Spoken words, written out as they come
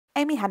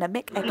Amy, Hannah,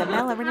 Mick, Egg and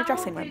Mel are in a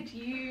dressing room. How did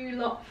you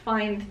lot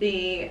find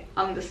the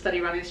understudy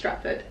run in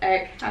Stratford?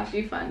 Egg, how did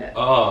you find it?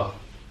 Oh,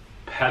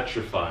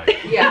 petrifying.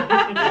 Yeah.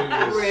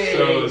 It was Really.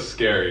 so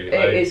scary.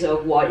 It is a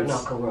white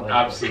knuckle ride.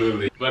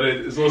 Absolutely. But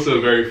it's also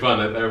very fun.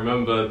 I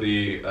remember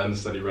the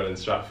understudy run in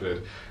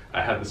Stratford.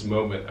 I had this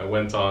moment. I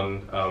went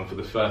on for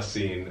the first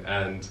scene,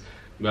 and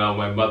Mel,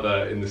 my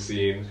mother, in the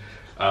scene,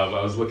 I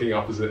was looking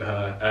opposite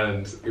her,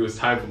 and it was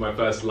time for my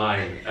first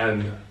line,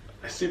 and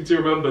I seem to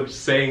remember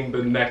saying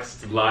the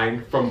next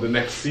line from the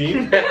next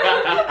scene,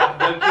 and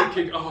then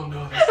thinking, oh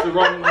no, that's the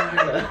wrong line.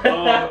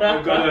 Oh,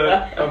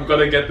 I've got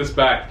to get this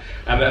back.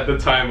 And at the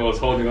time, I was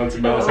holding on to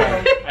Mel's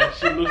hand, and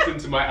she looked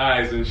into my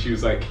eyes, and she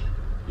was like,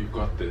 "You've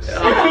got this."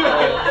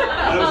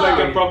 And it was like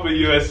a proper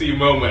USC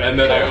moment, and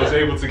then I was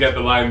able to get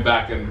the line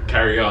back and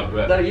carry on.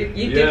 But no, you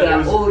did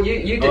that all.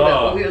 You did that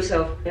all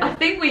yourself. Yeah. I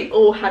think we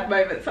all had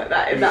moments like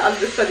that in that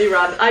understudy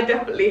run. I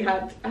definitely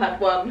had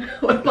one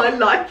when my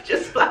life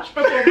just flashed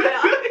before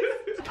my eyes.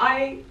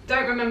 I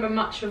don't remember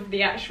much of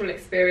the actual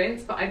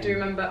experience, but I do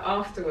remember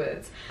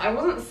afterwards. I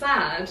wasn't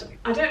sad.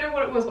 I don't know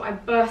what it was, but I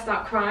burst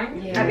out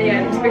crying at the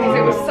end because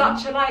it was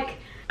such a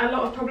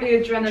lot of probably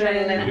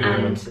adrenaline.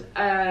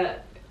 And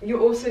you're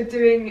also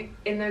doing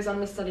in those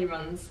understudy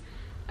runs.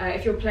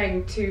 If you're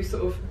playing two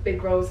sort of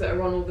big roles that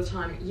are on all the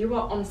time, you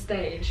are on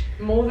stage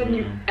more than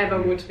you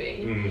ever would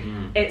be.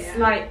 It's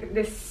like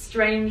this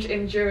strange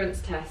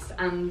endurance test,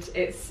 and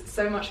it's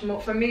so much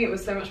more, for me it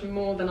was so much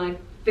more than I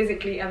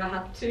physically ever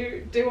had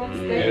to do on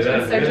stage.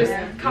 And so just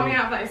coming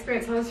out of that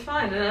experience, I was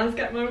fine, and I was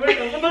getting my wig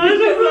off, and I was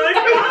just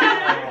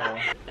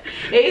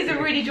like... It is a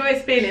really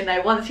joyous feeling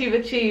though, once you've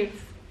achieved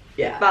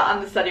that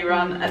understudy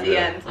run at the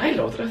end. I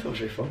loved it. I thought it was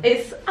really fun.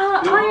 It's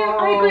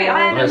I agree.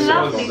 I had a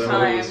lovely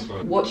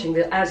time watching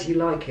the As You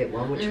Like It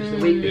one, which was the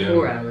week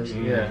before ours.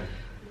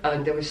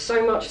 And there was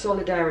so much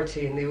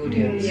solidarity in the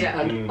audience,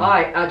 and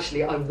I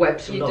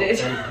wept a lot. You did.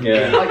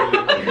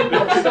 I could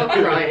not stop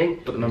crying.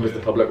 But the members of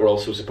the public were all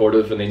so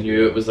supportive, and they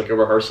knew it was like a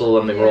rehearsal,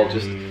 and they were all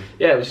just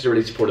it was just a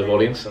really supportive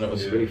audience, and it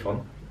was really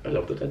fun. I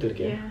loved it. I'd do it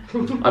again.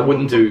 I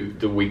wouldn't do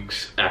the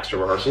week's extra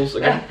rehearsals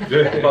again.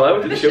 Well, I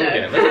would do the show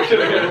again.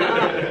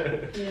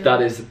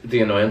 That is the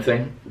annoying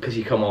thing, because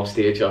you come off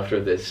stage after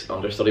this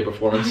understudy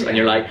performance and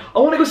you're like, I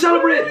want to go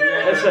celebrate.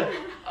 And it's like,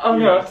 oh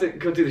no, I have to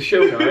go do the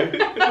show now.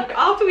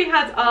 After we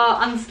had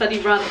our understudy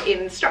run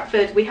in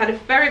Stratford, we had a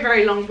very,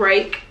 very long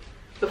break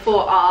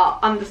before our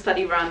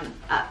understudy run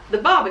at the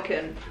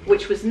Barbican,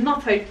 which was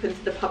not open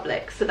to the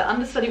public. So the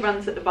understudy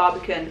runs at the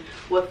Barbican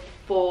were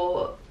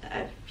for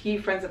a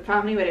few friends and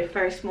family. We had a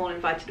very small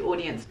invited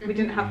audience. We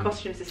didn't have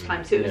costumes this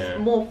time, so it was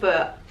more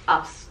for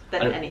us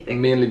than anything.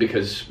 Mainly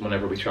because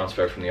whenever we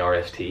transfer from the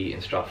RST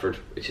in Stratford,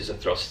 which is a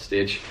thrust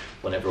stage,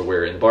 whenever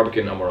we're in the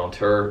Barbican and we're on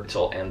tour, it's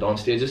all end-on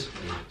stages.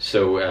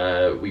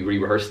 So we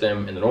re-rehearse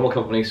them in the normal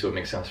company, so it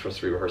makes sense for us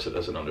to re-rehearse it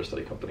as an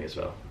understudy company as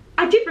well.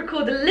 I did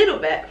record a little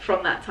bit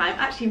from that time.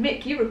 Actually,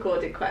 Mick, you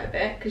recorded quite a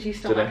bit, because you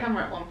stole my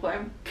camera at one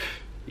point.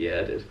 Yeah,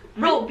 I did.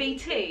 Roll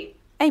BT.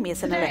 Amy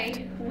is in a lift.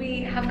 Today we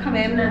have come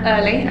in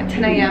early at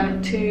 10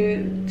 AM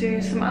to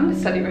do some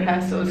understudy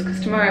rehearsals, because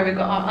tomorrow we've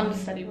got our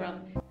understudy run.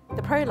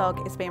 The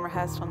prologue is being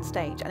rehearsed on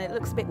stage, and it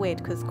looks a bit weird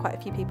because quite a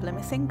few people are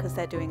missing because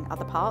they're doing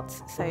other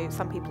parts, so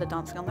some people are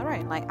dancing on their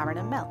own, like Aaron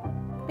and Mel.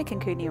 Mick and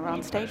Cooney are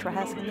on stage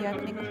rehearsing the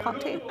opening of part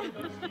 2.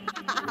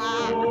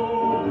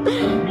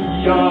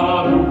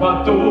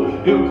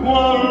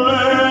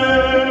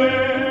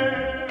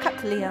 Cut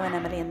to Leo and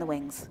Emily in the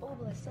wings.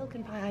 A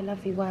silken pie, I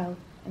love thee well,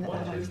 and that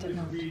thou wouldst it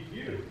not.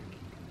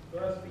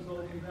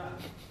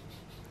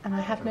 And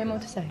I have no more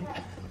to say.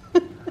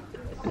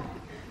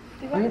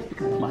 I'm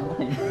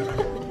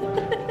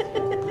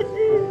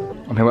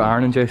here with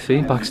Aaron and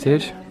JC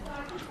backstage.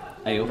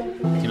 Hey, do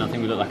you not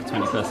think we look like a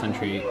 21st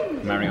century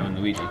Mario and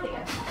Luigi?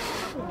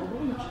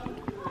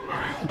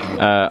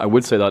 I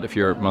would say that if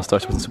your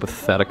moustache wasn't so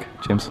pathetic,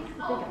 James.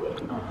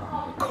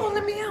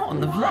 Calling me out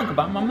on the vlog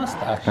about my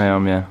moustache. I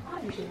am, yeah.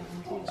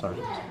 Sorry.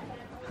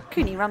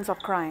 Cooney runs off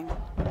crying.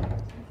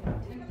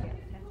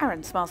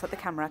 Aaron smiles at the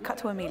camera, cut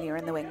to Amelia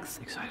in the wings.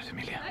 Excited,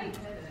 Amelia?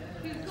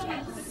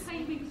 Yes,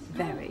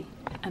 very.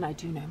 And I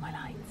do know my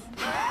lines.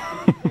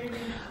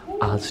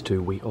 As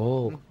do we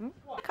all.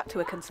 Cut to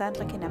a concerned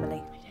looking Emily. I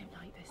don't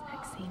like this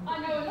next scene.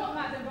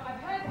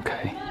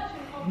 Okay.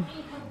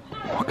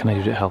 What can I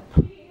do to help?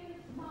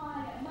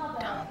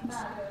 Dance.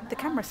 The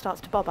camera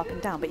starts to bob up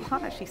and down, but you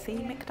can't actually see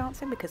Mick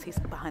dancing because he's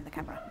behind the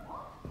camera.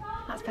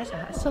 That's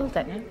better. I still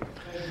don't know.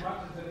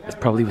 It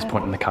probably was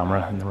pointing the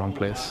camera in the wrong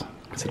place,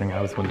 considering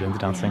I was the one doing the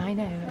dancing. Yeah, I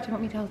know. Do you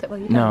want me to hold it while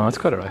you dance? No, it's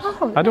quite alright.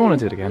 Oh, I don't want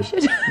to do it again. You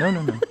should.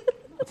 No.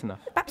 That's enough.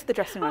 Back to the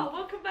dressing room. Oh,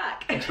 welcome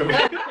back.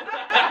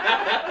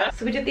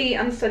 So we did the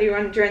understudy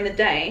run during the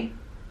day,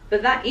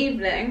 but that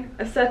evening,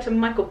 a certain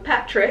Michael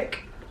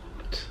Patrick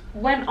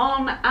went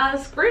on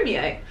as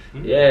Grumio.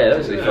 Yeah, that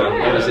was really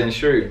fun. I was in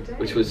Shrew,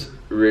 which was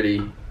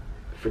really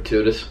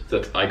fortuitous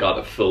that I got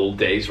a full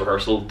day's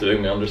rehearsal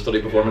doing my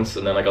understudy performance,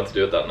 and then I got to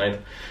do it that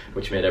night,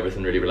 which made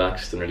everything really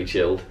relaxed and really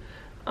chilled.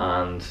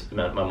 and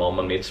met my mum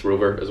and mates were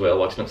over as well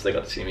watching it, so they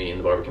got to see me in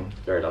the Barbican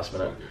very last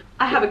minute.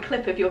 I have a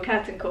clip of your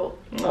curtain call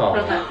Aww.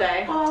 from that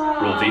day.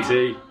 Real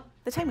DT.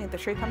 The Taming of the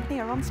Shrew company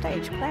are on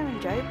stage. Claire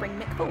and Joe bring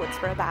Mick forwards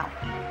for a bow.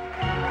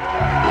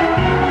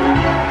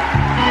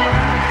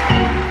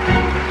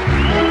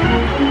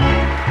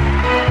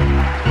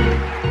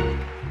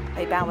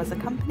 They bow as a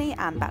company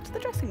and back to the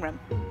dressing room.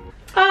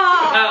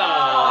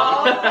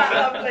 Oh, that's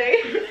lovely.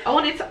 I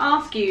wanted to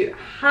ask you,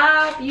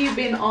 have you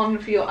been on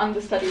for your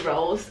understudy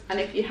roles? And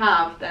if you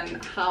have,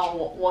 then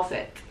how was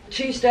it?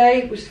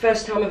 Tuesday was the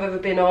first time I've ever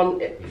been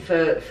on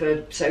for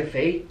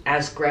Sophie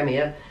as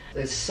Gremia.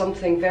 There's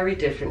something very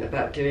different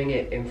about doing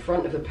it in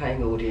front of a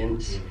paying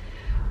audience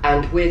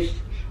and with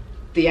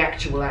the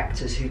actual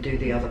actors who do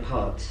the other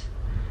parts.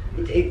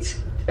 It's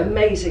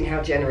amazing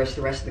how generous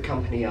the rest of the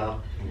company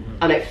are.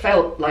 And it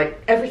felt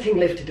like everything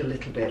lifted a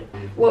little bit.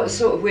 What's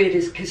sort of weird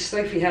is because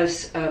Sophie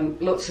has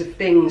lots of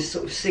things,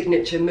 sort of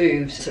signature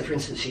moves. So for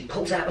instance, she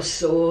pulls out a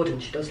sword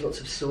and she does lots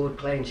of sword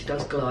play and she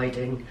does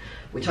gliding,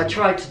 which I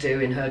tried to do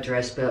in her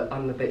dress, but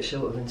I'm a bit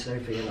shorter than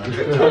Sophie. And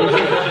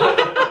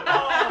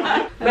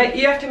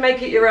you have to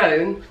make it your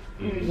own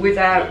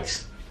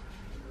without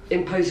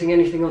imposing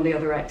anything on the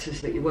other actors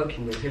that you're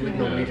working with who would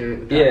normally do it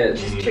with that. Yeah,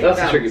 that's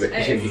the tricky bit,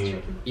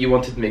 because you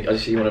want to make,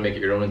 as you want to make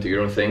it your own and do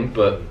your own thing,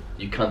 but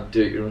you can't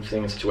do your own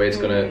thing in such a way it's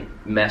going to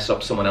mess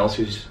up someone else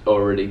who's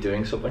already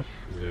doing something.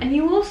 And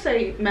you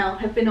also, Mel,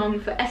 have been on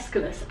for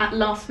Aeschylus at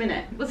last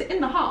minute. Was it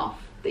in the half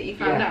that you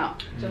found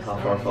out? Half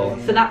hour call.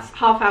 So that's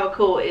half-hour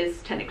call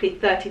is technically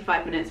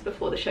 35 minutes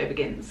before the show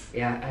begins.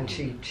 Yeah, and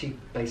she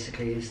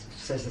basically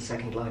says the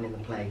second line in the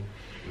play.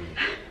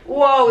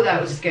 Whoa,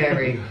 that was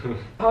scary.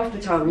 Half the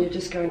time you're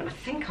just going, I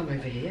think I'm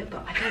over here,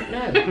 but I don't know.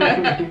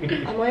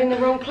 Am I in the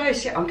wrong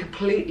place? Yeah, I'm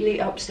completely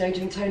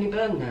upstaging Tony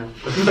Byrne now.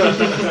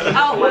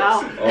 Oh wow.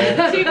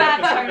 Too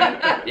bad,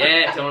 Tony.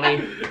 Yeah,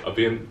 Tony. I've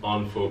been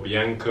on for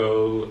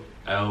Bianco,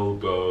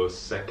 Elbow,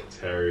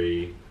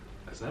 Secretary.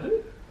 Is that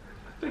it?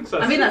 I think so.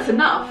 I mean, that's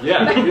enough.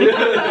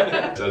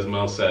 Yeah. As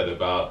Mel said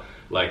about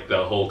like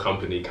the whole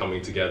company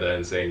coming together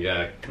and saying,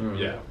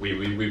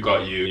 we've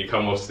got you. You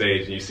come off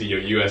stage and you see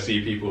your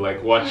USC people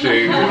like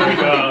watching,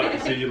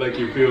 so you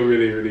feel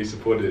really, really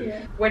supported.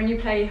 Yeah. When you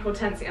play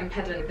Hortensia and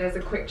Pedant, there's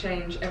a quick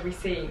change every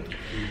scene,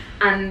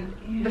 and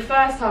the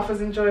first half was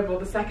enjoyable.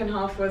 The second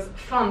half was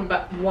fun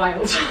but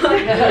wild. So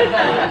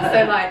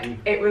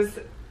like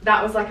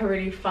that was like a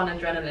really fun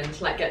adrenaline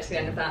to like get to the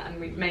end of that, and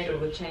we made all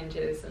the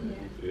changes and.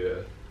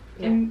 Yeah.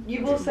 And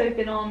you've also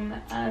been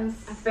on as...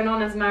 I've been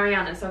on as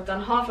Mariana, so I've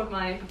done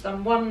I've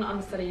done one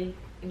understudy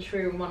in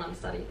Shrew and one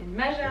understudy in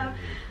Measure.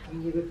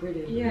 And you were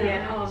brilliant.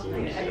 Yeah. Oh,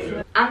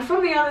 excellent. And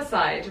from the other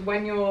side,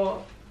 when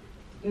you're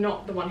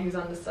not the one who's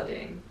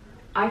understudying,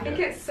 I think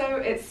it's so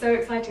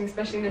exciting,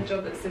 especially in a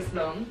job that's this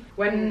long,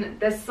 when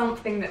there's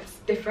something that's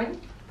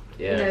different.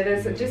 Yeah. You know,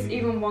 there's just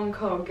even one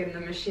cog in the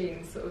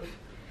machine sort of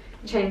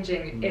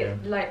changing.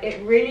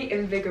 It really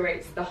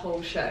invigorates the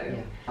whole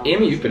show.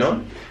 Amy, you've been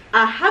on?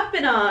 I have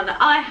been on.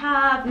 I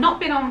have not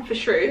been on for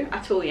Shrew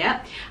at all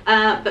yet,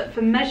 but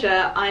for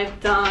Measure I've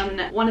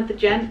done one of the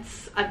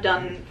gents, I've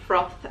done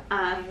Froth,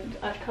 and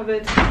I've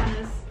covered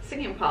Anna's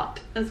singing part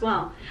as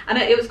well. And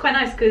it was quite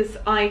nice because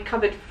I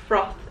covered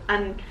Froth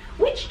and...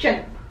 Which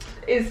gent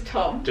is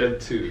Tom?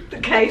 Gent 2.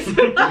 Okay,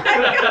 so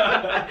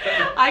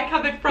I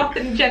covered Froth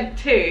and Gent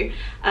 2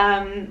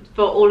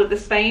 for all of the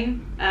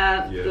Spain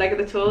leg of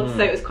the tour, so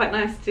it was quite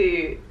nice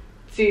to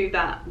do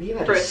that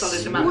for a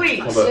solid amount of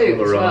time.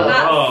 Suit as well.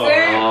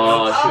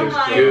 She was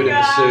good in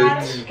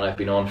the suit. I've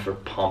been on for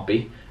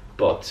Pompey,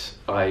 but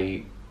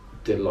I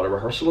did a lot of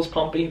rehearsal as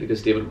Pompey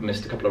because David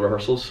missed a couple of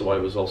rehearsals, so I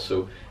was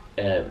also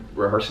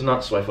rehearsing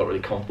that, so I felt really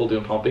comfortable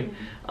doing Pompey.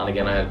 And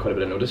again, I had quite a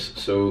bit of notice,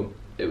 so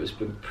it was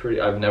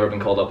pretty. I've never been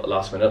called up at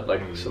last minute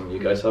like some of you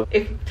guys have.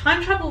 If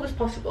time travel was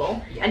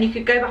possible and you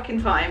could go back in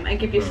time and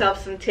give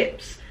yourself some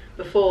tips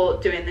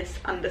before doing this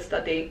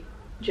understudy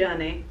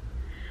journey,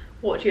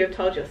 what would you have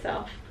told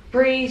yourself?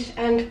 Breathe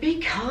and be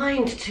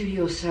kind to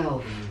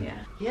yourself. Yeah.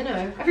 You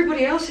know,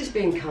 everybody else is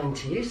being kind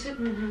to you, so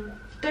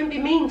don't be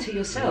mean to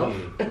yourself.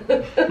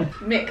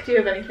 Mick, do you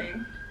have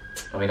anything?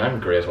 I mean, I'm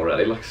great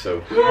already, like,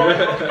 so.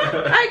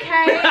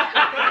 Okay.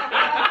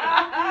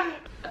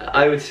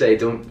 I would say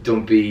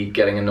don't be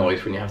getting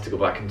annoyed when you have to go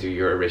back and do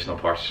your original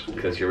part,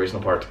 because your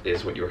original part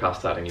is what you were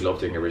cast at and you love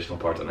doing your original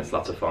part and it's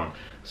lots of fun,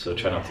 so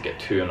try not to get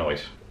too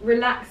annoyed.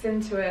 Relax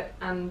into it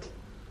and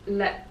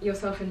let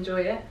yourself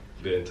enjoy it.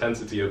 The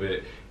intensity of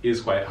it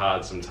is quite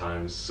hard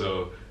sometimes,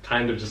 so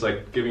kind of just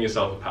like giving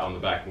yourself a pat on the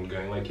back and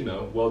going like, you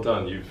know, well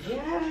done, you've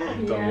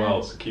done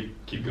well, so keep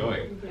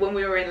going. When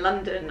we were in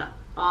London,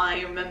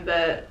 I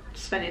remember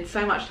spending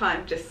so much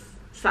time just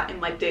sat in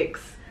my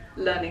digs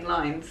learning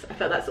lines. I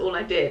felt that's all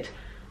I did,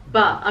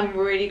 but I'm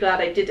really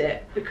glad I did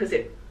it because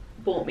it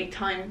bought me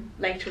time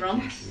later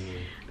on.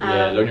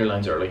 Learn your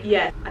lines early.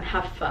 Yeah, and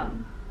have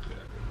fun.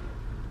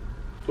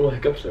 Oh,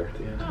 hiccups there at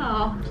the end.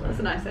 Oh, that's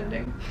a nice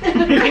ending.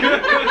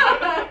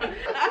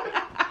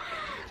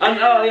 And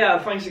oh yeah,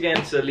 thanks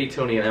again to Lee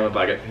Tony and Emma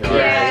Baggett, who are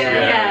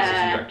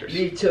assistant directors.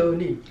 Lee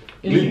Tony.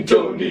 Lee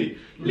Tony.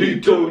 Lee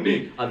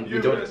Tony. And we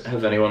don't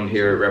have anyone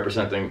here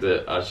representing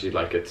the As You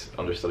Like It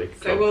Understudy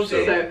club. So we'll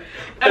do. So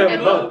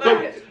Emma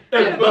Baggett,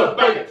 Emma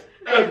Baggett,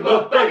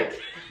 Emma Baggett.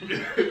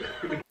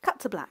 Cut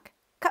to black.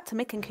 Cut to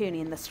Mick and Cooney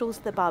in the stalls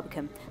of the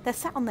Barbican. They're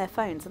sat on their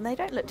phones and they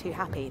don't look too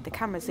happy. The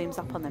camera zooms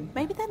up on them.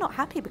 Maybe they're not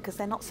happy because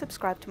they're not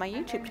subscribed to my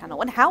YouTube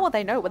channel. And how will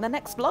they know when the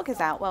next vlog is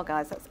out? Well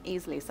guys, that's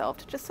easily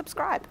solved. Just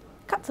subscribe.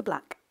 Cut to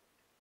black.